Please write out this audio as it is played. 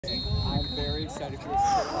I'm very excited for this.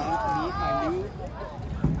 I meet my new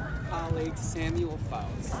colleague, Samuel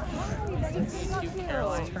Fouts.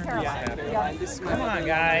 Caroline. Caroline. This is my Come on,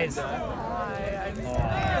 guys. And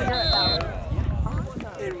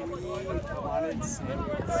we wanted Samuel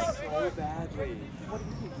so badly.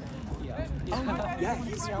 Yeah,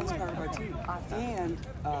 he's part of our team. And,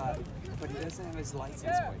 but he doesn't have his license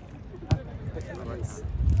quite yet. But he is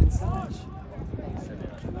in such.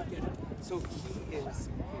 So he is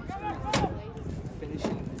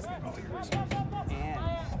finishing his degree and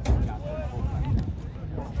got the full time.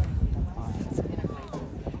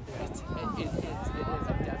 It is definitely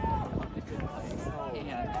a good place.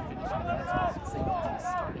 And finishing that same as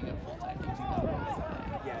starting a full-time teaching level.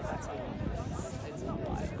 Yeah, that's a lot. It's a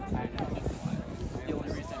lot. I know. The only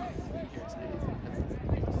reason I'm here today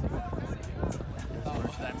is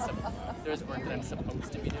because there's work that I'm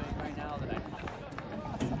supposed to be doing right now that I'm not.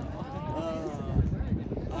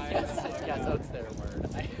 Yeah, so it's their word.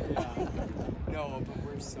 Yeah. No, but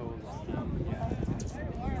we're so lucky. Yeah.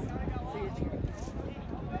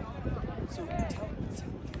 So tell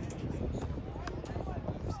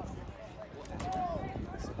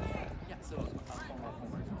Yeah, so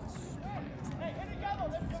homework.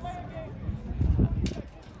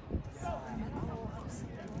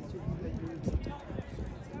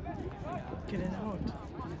 Get it out.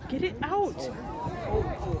 Get it out. Oh,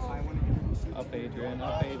 I want to Up, Adrian.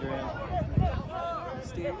 Up, Adrian.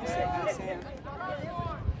 Sam, say hi, Sam.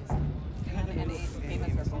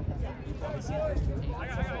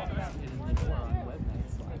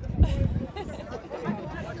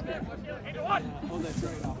 Oh, that's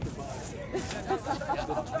right, off the bus.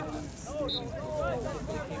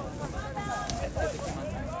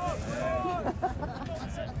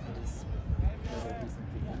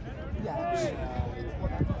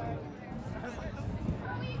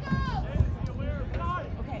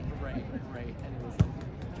 Right. And it was like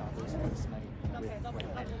Java's first night with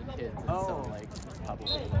kids, and so like probably a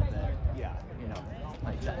little bit, Yeah. you know,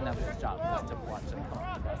 like that, and that was his job, was to watch them come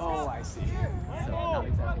up the buses. Oh, I see. So not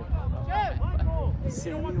exactly.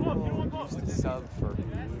 Samuel used to sub for me,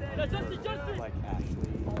 for, like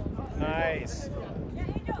Ashley. Nice.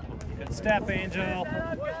 Good step, Angel.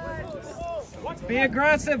 Be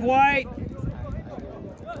aggressive, White.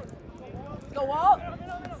 Go Walt.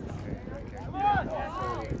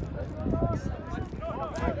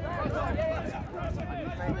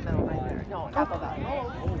 No, apple that.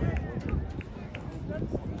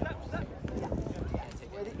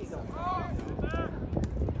 Where did he go?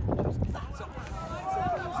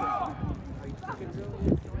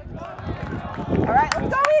 All right, let's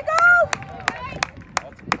go, Eagles!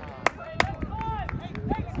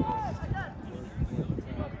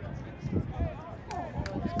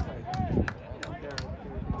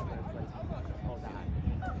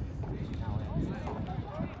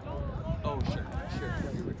 Oh, sure.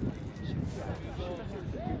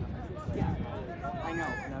 I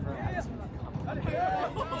know.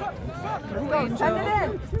 Let's go, send it in!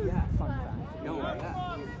 Yeah, fun fact. No, yeah.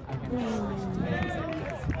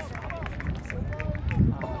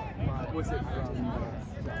 Was it from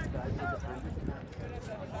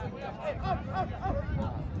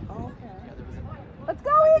Oh, okay. Let's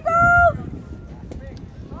go, Eagles!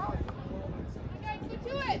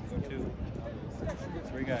 2.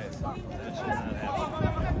 3 guys. That should not happen.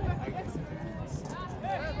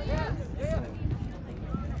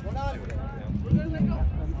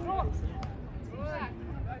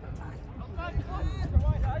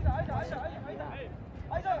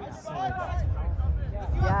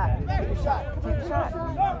 Yeah, take a shot. Take a shot.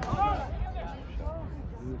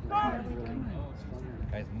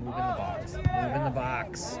 Guys, move in the box. Move in the box.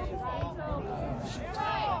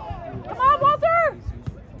 Come on, Walter!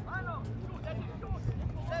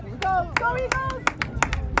 Go, go, Eagles!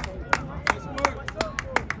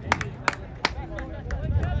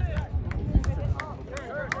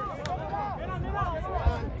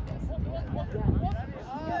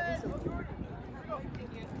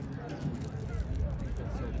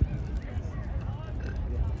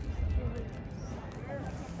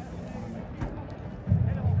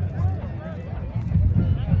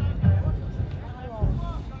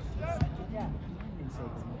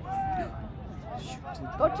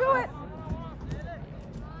 Go to it!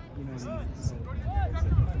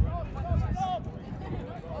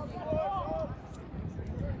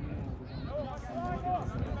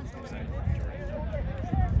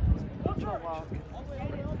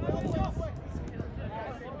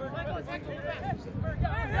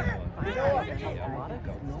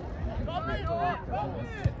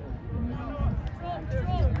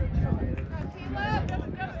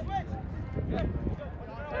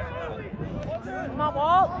 on,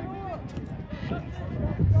 Walt.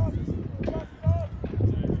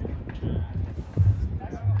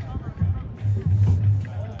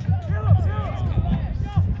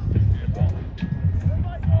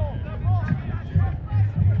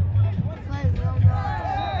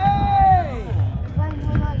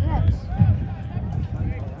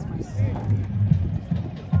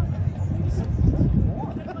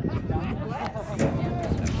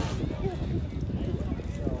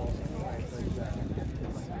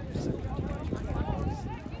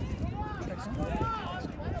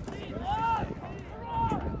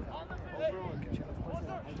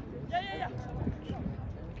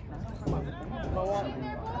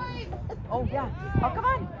 Oh, yeah. Oh, come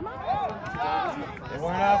on. Come on. They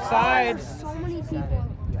weren't offside. So many people.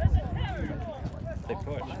 They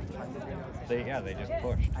pushed. They just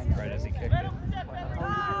pushed right as he kicked it.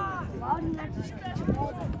 Why would he not just catch a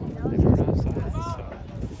ball? They weren't offside. So.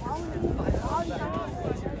 Why would he not just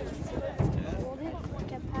hold it,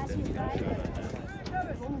 kept passing it by?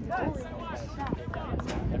 Boom, goal, shot.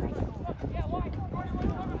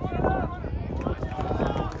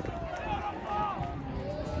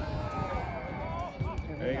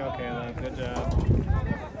 There you go, Kayla. Good job.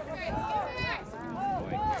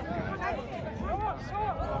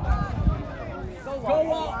 Go,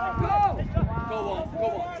 Walt! Go! Go, Walt! Go,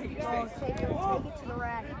 Walt! Take your space. Take it to the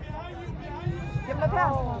rack. Give him a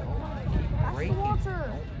pass. Pass to Walter.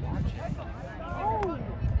 Oh.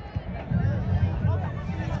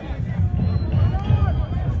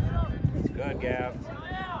 It's good, Gav.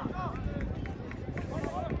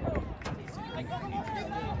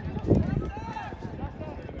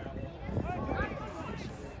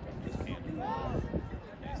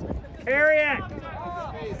 Carry it!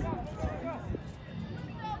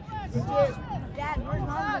 Dad, where's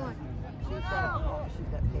Mom going? She's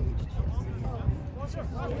got Paige.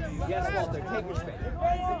 Yes, Walter, take your space.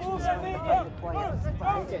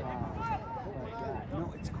 Okay. No,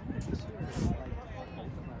 it's cool to hear.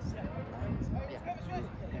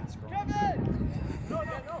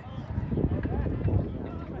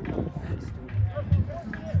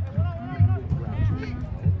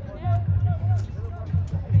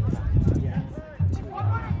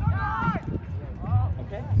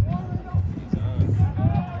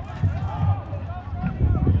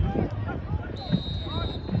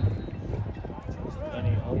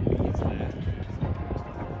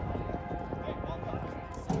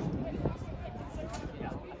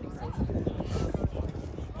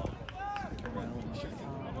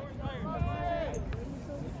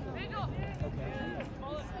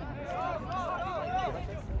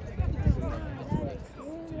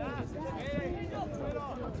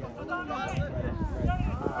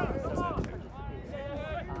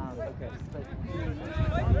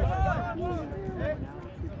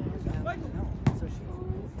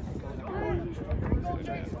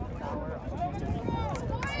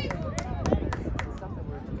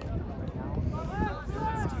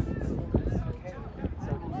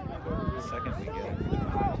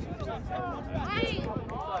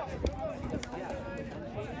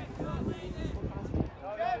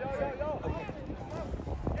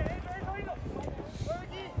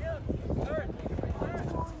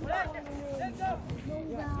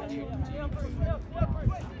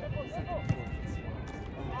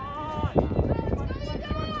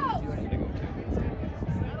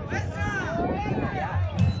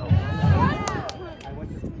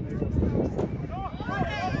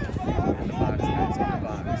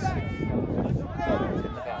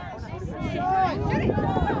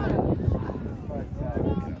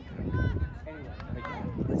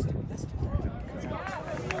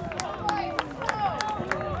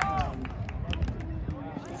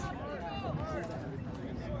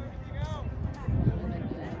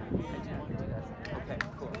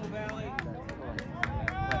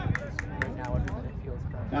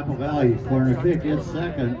 Apple Valley corner kick is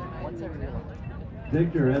second.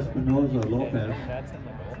 Victor Espinoza Lopez. That's in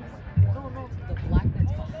the goal. No, no, the black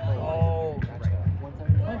net's behind. Oh, gotcha.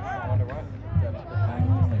 I wonder why.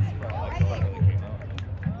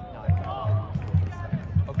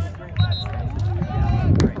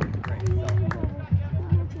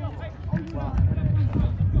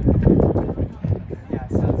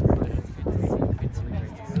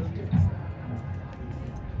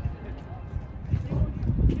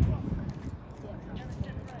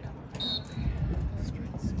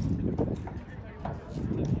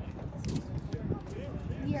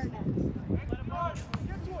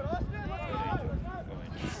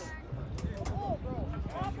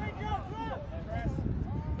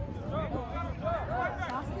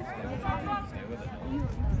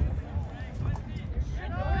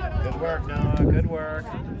 Good work, Noah. Good work.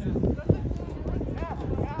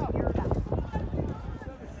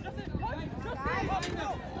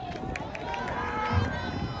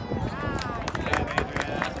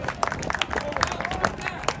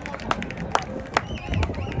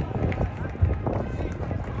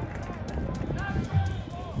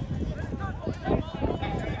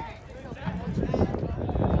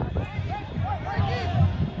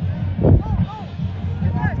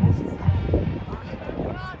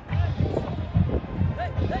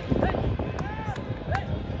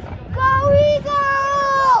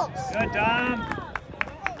 Good, Dom.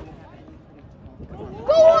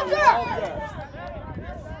 Go Walter!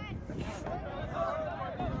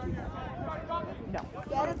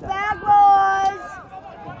 Get it back, boys!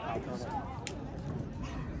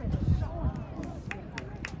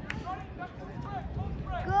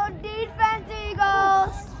 Good defense,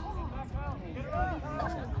 Eagles!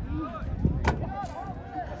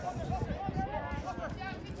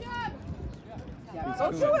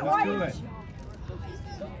 Let's do it. Let's do it.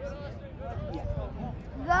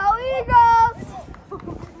 Go Eagles!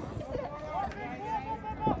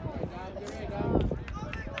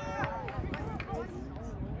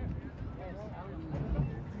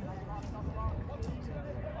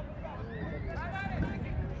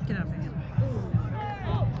 Get out of here.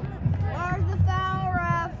 There's the foul,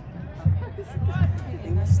 ref.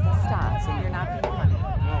 Stop. So you're not being funny.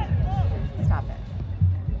 Stop it.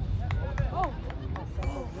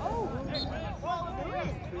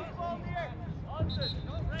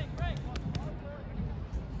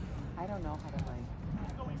 I don't know how to play.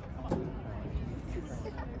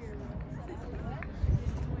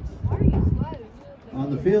 On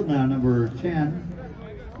the field now, number 10,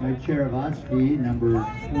 Mike Cheravatsky, number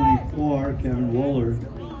 24, Kevin Wohler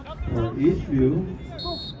for Eastview.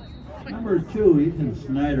 Number 2, Ethan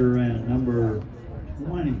Snyder, and number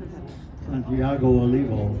 20, Santiago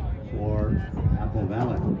Olivo for Apple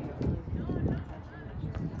Valley.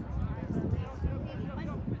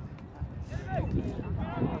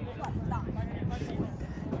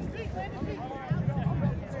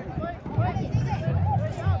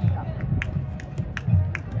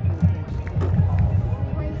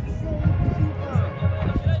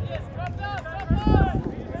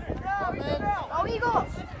 Go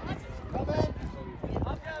Eagles!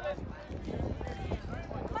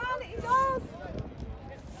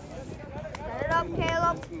 Set it up,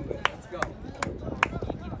 Caleb. Let's go.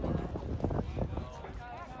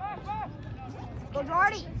 Go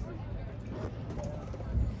Jordy.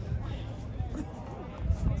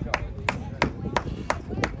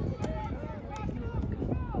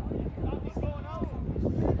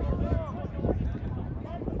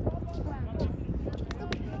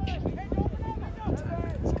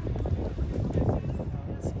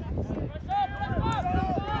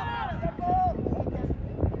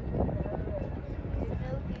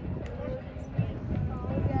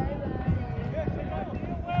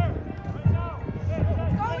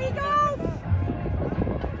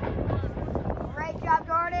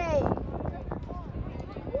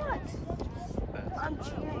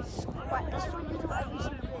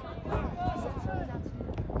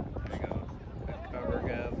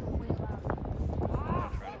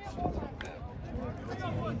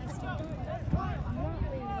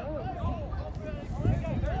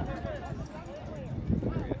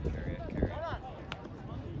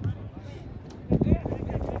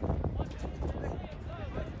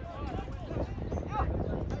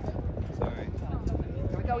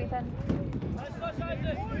 Go, Ethan.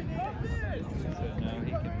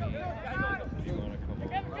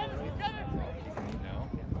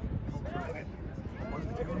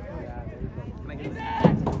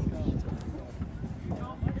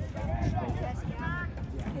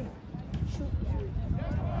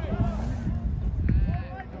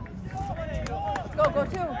 Go,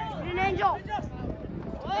 two. Get an angel.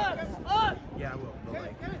 Yeah, I will. But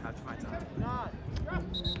like, I have to find time.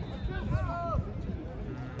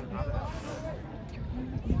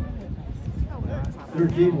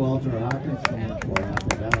 13, Walter Hawkins, stands for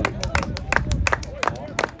Apple Valley.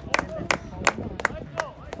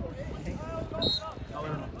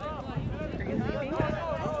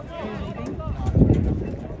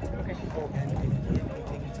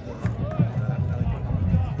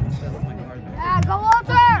 Yeah, go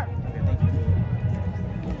Walter!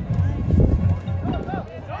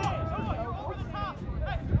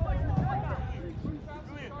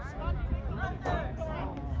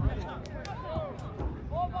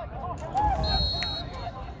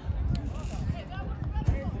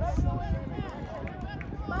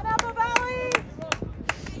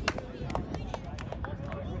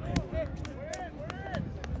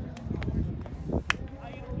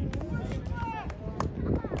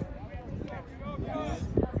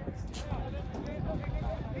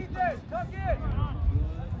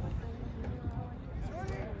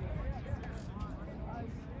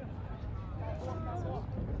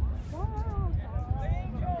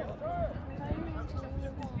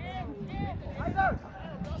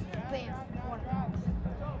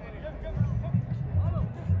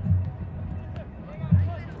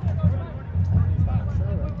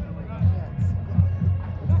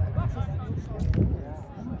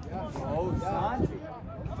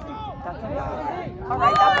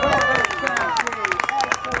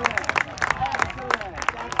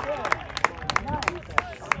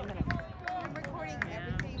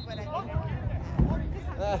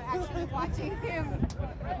 Actually watching him.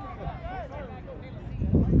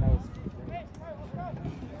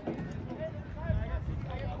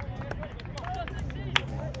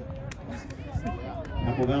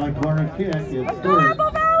 Apple Valley corner kick is Let's go, third.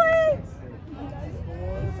 Apple Valley!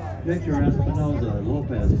 Victor Espinoza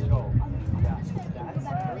Lopez.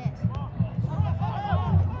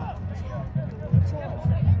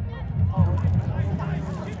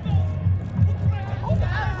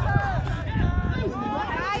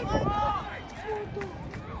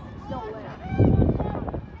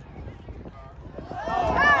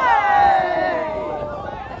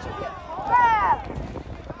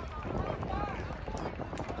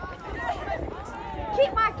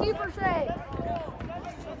 Keep my keeper safe.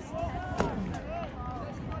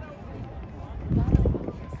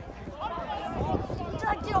 It's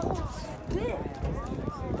like did a whole spin.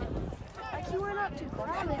 Like he went up to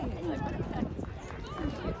grab it.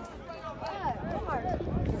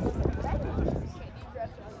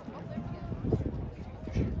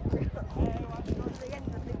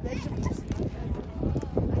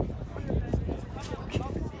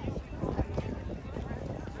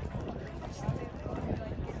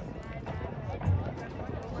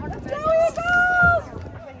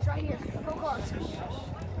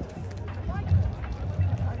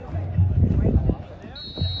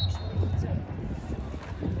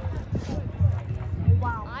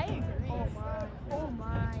 Wow. I agree. Oh my. Oh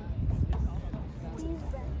my. He's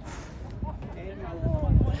back. Wait, what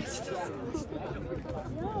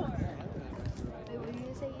were you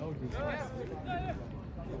gonna say?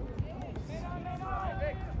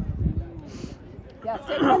 Yeah,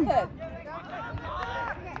 stay with it.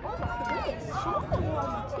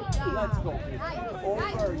 Let's go.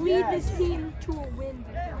 Over. Lead this team to a win.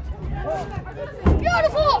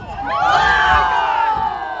 Beautiful!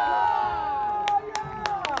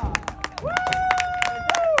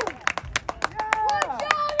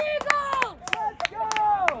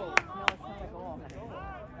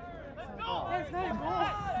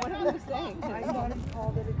 What are you saying? I thought he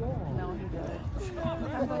called it a goal. No, he didn't.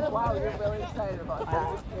 I'm like, wow, you're really excited about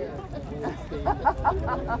that.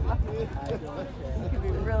 You can be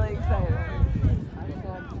really excited. I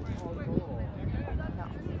thought he called a goal.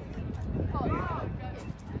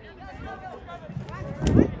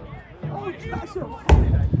 Oh, Joshua.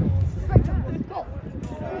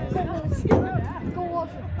 Go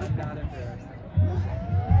Walter. I'm not embarrassed.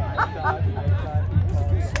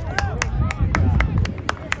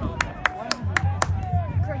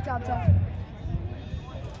 Great job, Josh.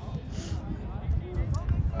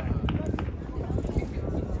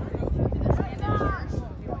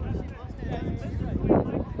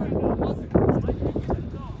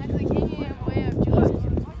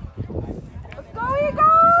 Let's go,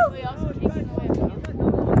 Eagles!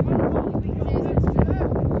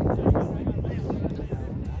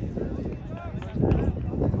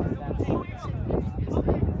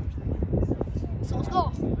 So let's go.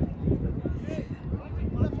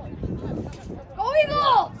 Go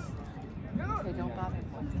Eagles! Okay, don't bother.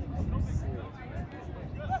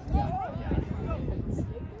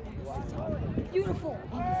 Beautiful.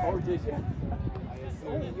 Oh, did you?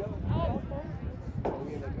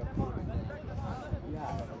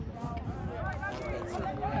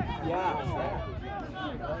 Yeah.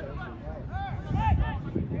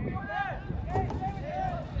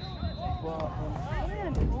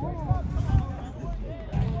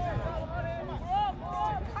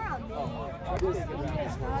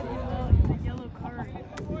 Yellow card.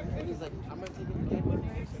 And he's like, I'm gonna take it again.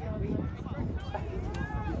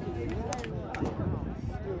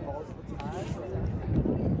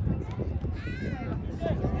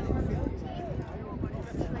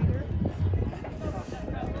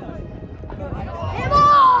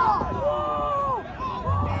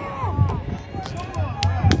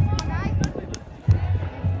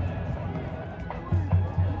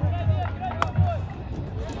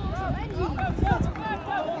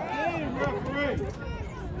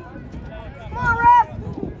 Come on, ref!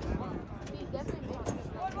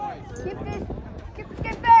 Keep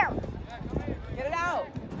there! Get it out.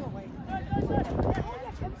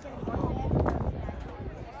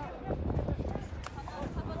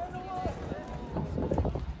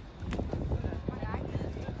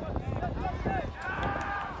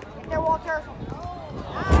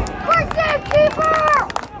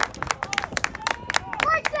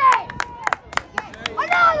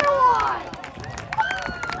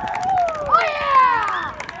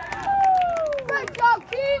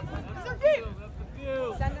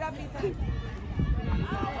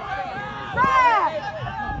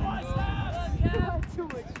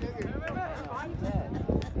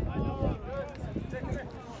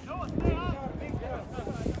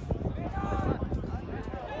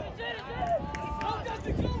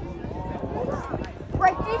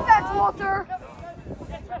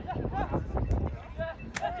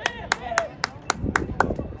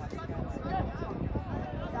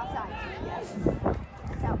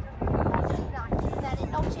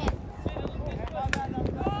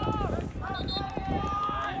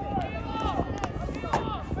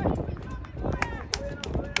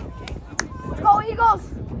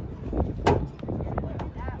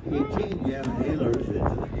 Gavin Ehlers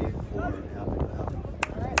into the game for Apple Valley.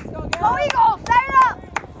 Go Eagles! Set it up!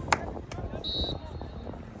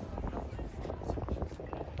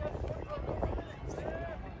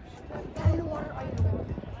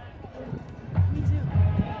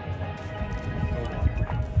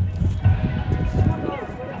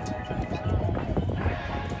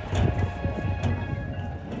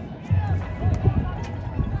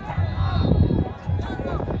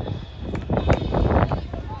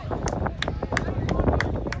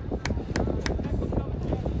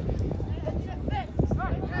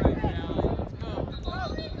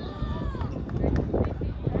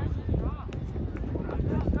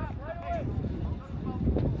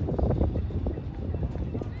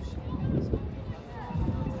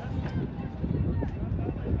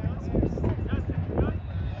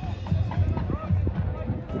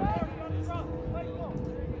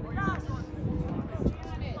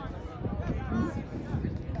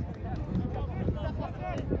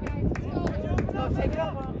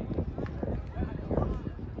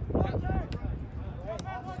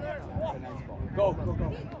 Go, go, go.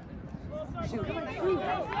 Shoot. All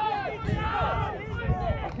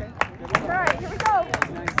right, here we go.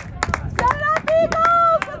 Set it up,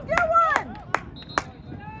 Eagles! Let's get one!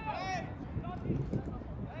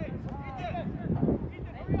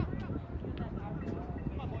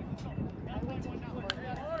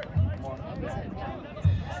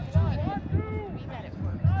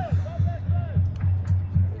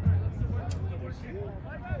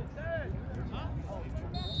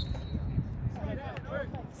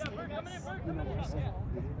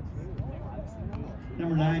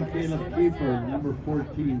 Number 9, Caleb Kiefer. Number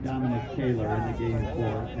 14, Dominic Taylor in the game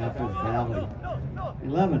for Apple Valley.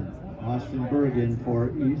 11, Austin Bergen for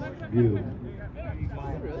Eastview.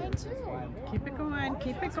 Keep it going,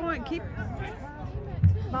 keep it going, keep.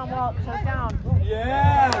 Come on, Walt, shut it down.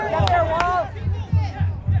 Yeah! Get there, Walt!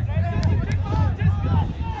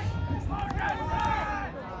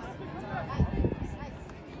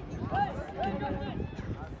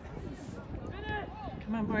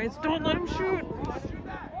 Come on, boys, don't let him shoot.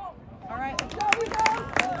 All right, let's go, Eagles!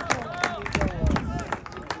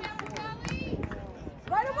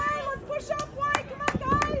 Right away, let's push up wide. Come on,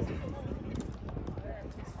 guys!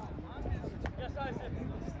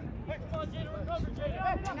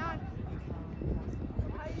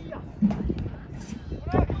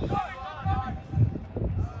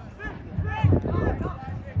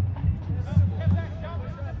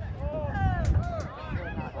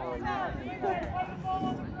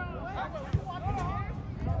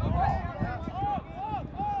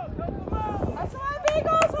 That's right,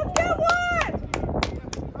 Eagles! Let's get one!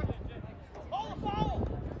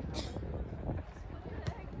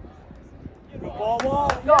 Ball, ball.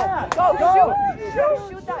 Go, go,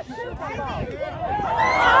 shoot that ball.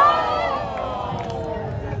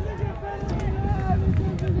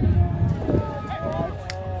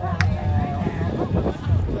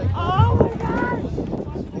 Oh my gosh!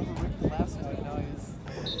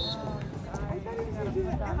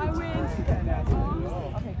 I win.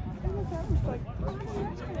 Okay.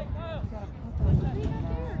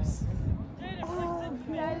 Oh,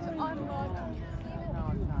 that is unlucky. No,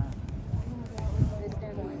 it's not.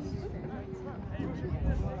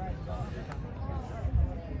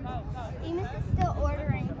 Enos is still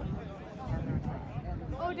ordering.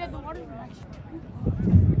 Oh, Dad, the water's right.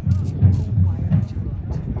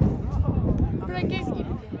 But I guess he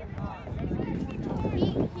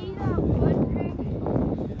he's ordering.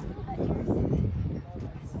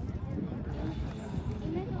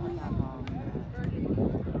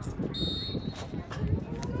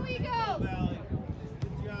 Here we go.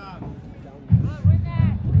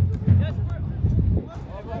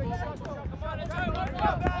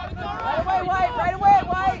 Right away,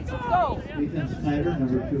 White! Let's go! Ethan Snyder,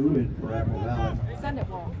 number 2 in for Apple Valley. Send it,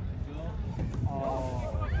 Walt.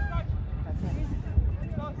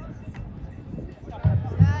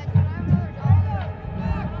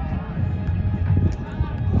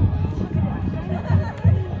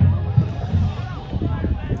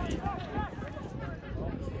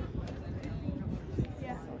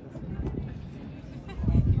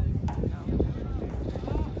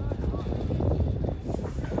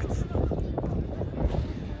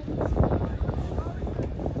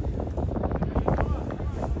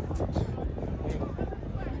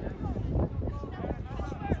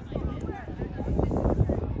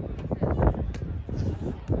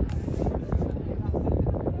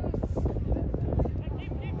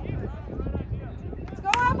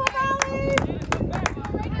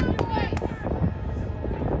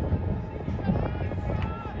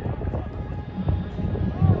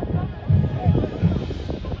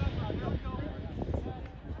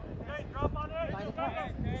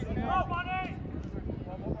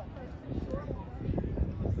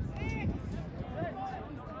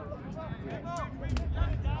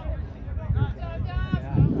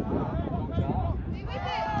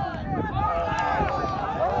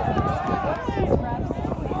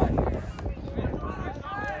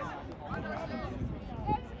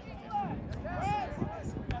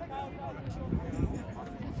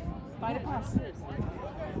 Might have passed.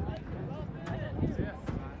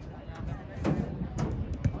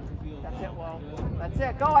 That's it, Will. That's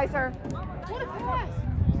it. Go, Icer. What a pass!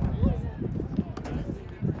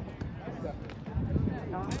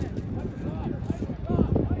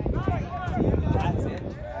 That's it.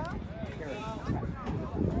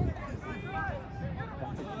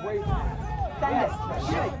 That's a great pass. Send it.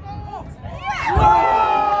 Shoot it.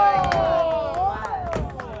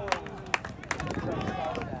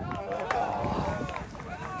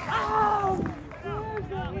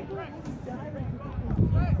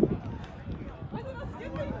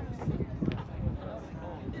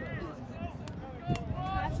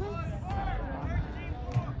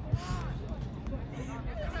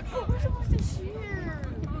 We're supposed to share.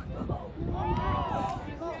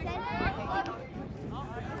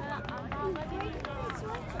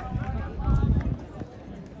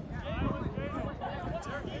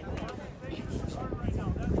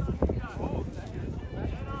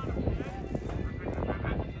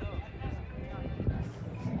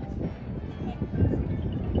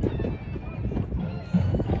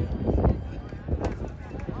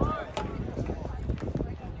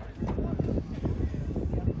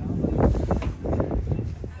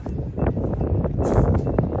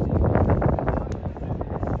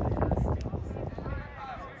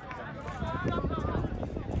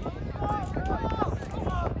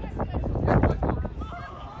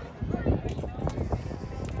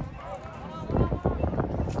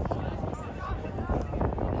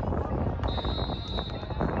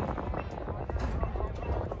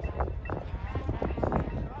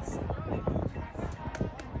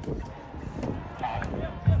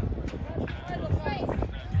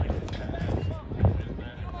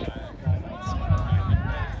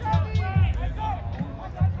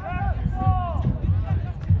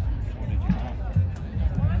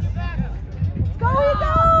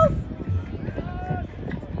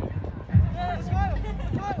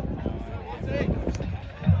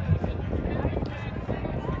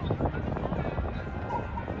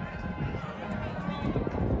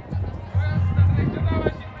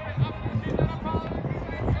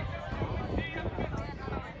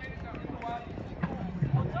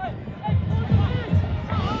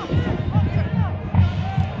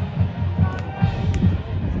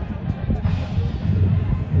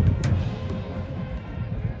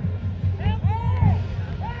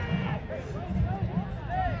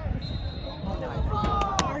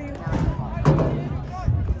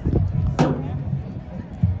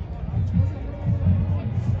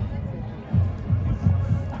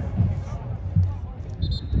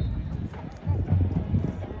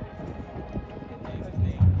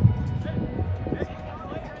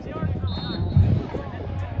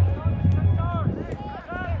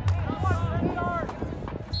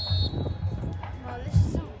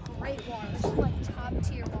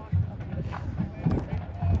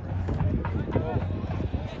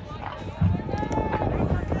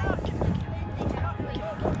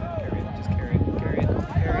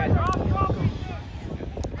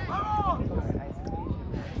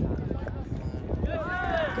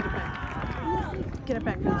 Get it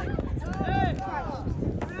back, Billy.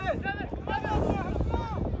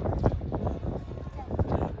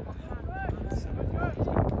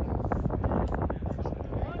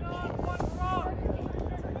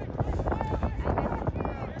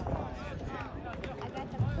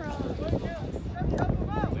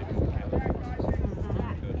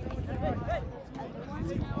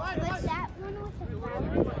 What's that one with the flower?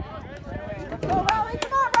 Go, Riley,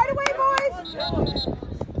 come on, right away, boys!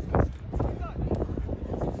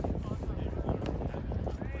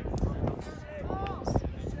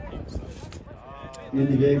 In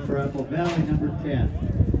the game for Apple Valley, number 10,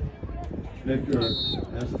 Victor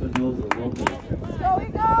Espinoza, local. Go,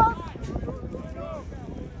 Eagles!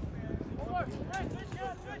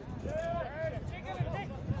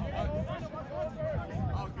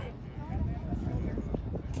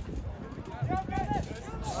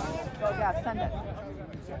 Go, Gab, send it.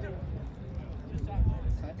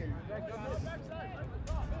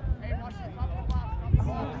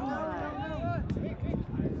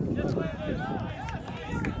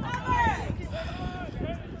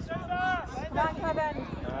 Come on, Kevin.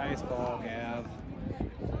 Nice ball, Gav.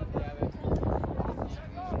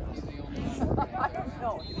 I don't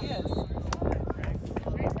know, he is.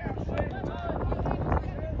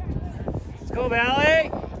 Let's go,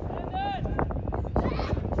 Valley!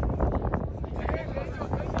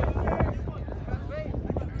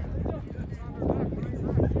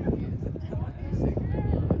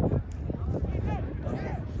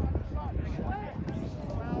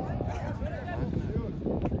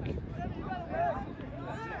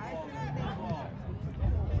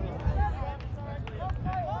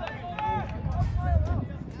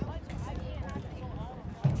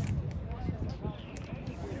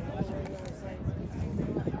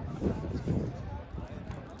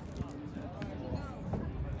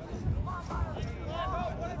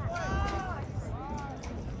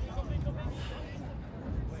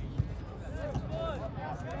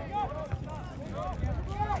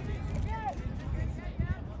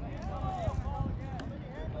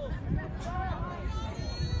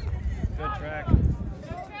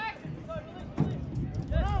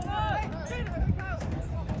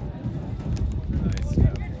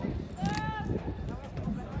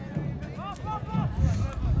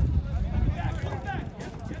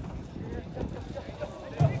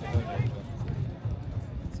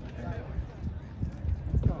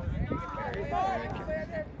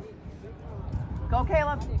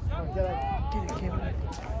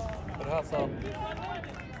 hustle.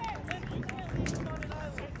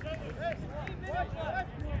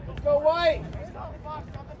 Let's go, White!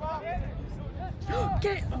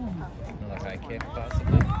 Get it! Another high kick,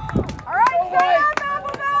 possibly. All right, Sam,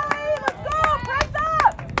 Apple Valley, let's go, press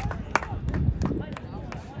up!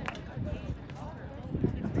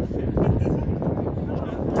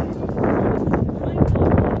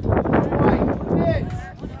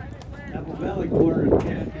 Apple Valley corner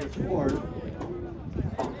can't get scored.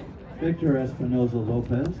 Victor Espinoza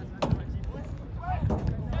Lopez.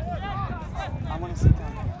 I want to sit down.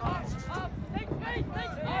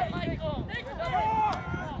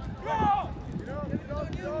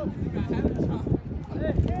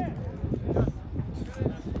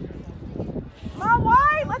 Come on,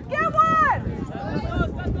 White, let's get one!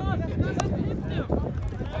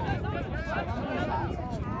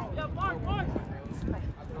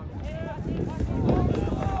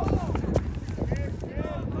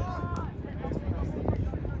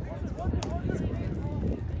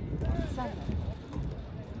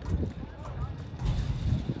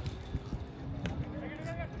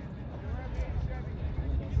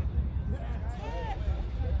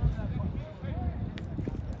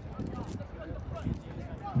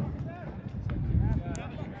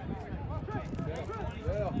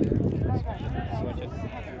 Switch it.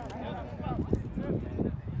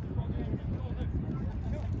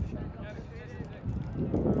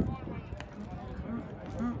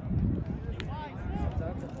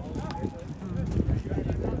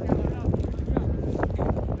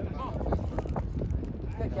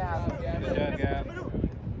 Good job. Good job, Gab.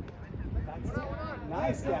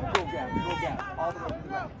 Nice gap, go gap, all the way to the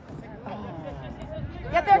right.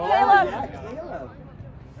 Get there, Caleb! Yeah, Caleb.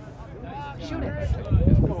 Shoot it.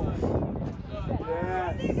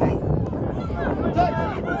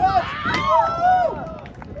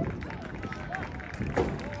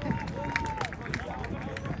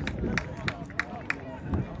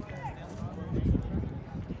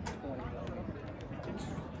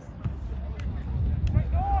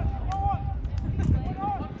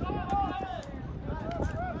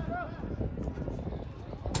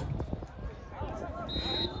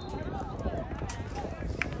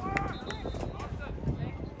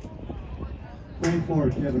 For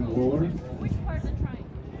Kevin Wooler.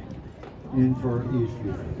 In for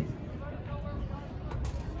Eastview.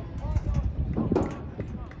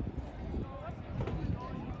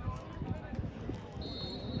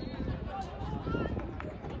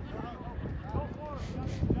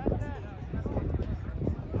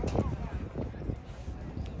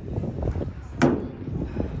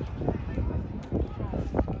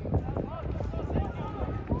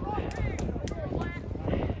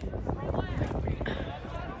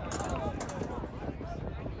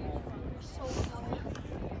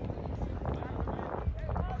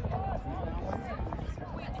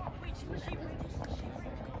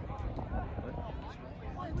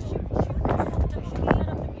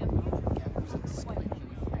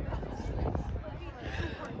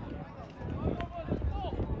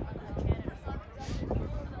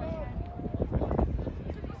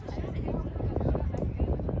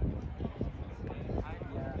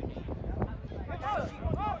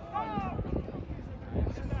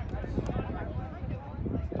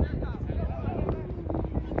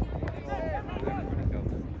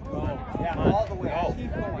 Yeah, all the way.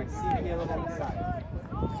 Keep going. See Caleb on the side.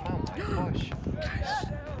 Oh my gosh.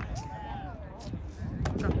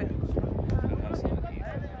 Drop it. Good hustle.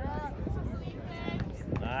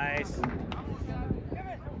 Nice.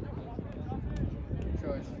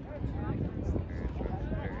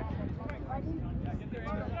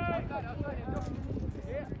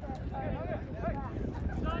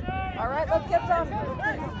 All right, let's get some.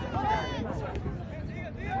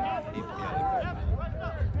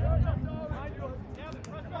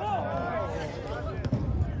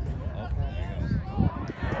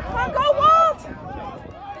 Come on, go, Walt!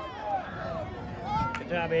 Good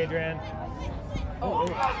job, Adrian. Oh,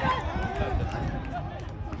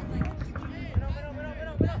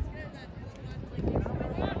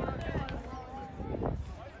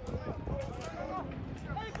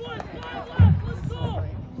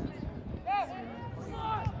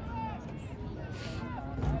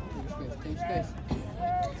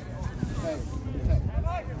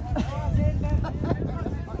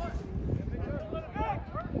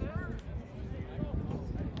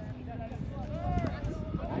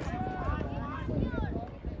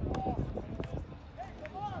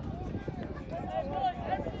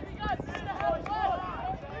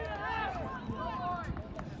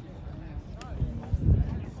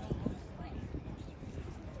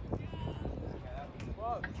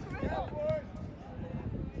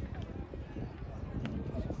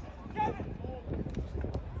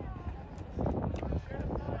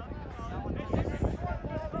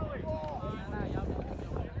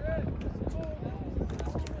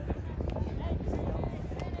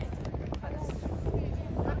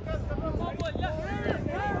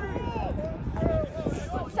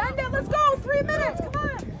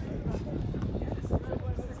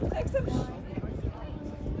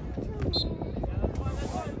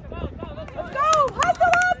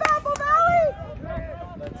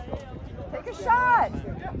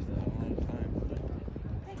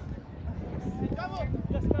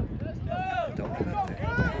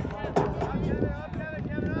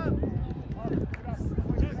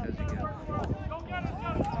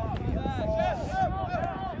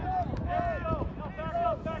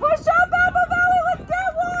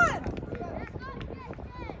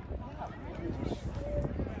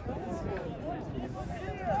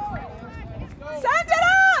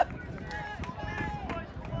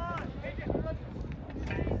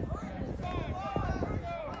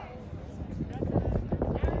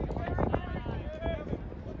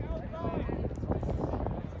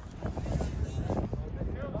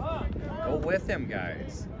 with him,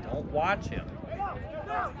 guys. Don't watch him.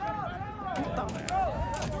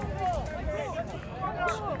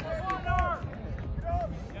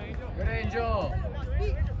 Good Angel.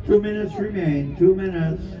 2 minutes remain. 2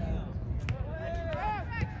 minutes.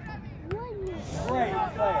 Great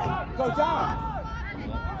play. Go down.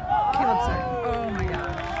 Caleb, sorry. Oh my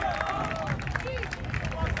god.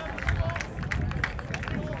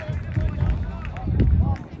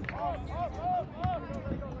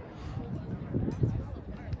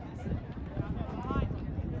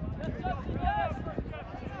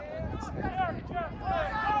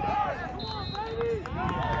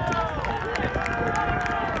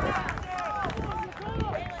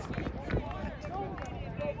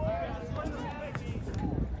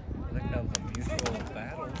 I think that was a mutual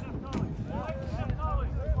battle.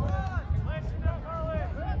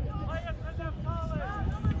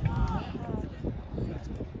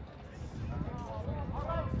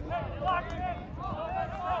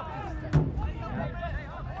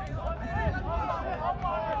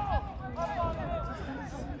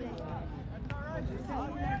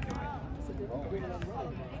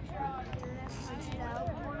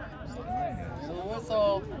 So the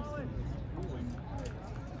whistle.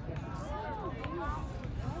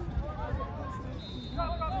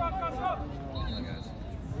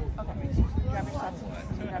 Okay. Grab your shots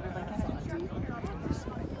and grab your blanket.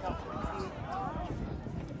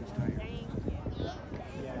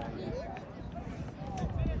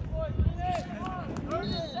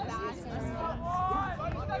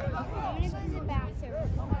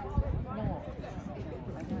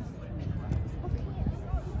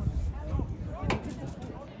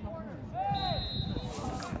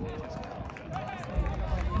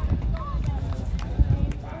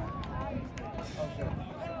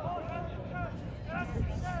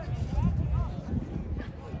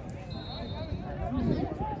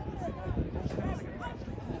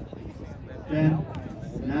 Ten,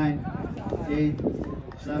 9, 8,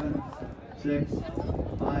 7, 6,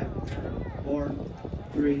 5, 4,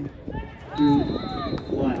 3, 2,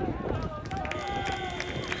 1.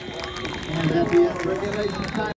 And that's the end of regulation time.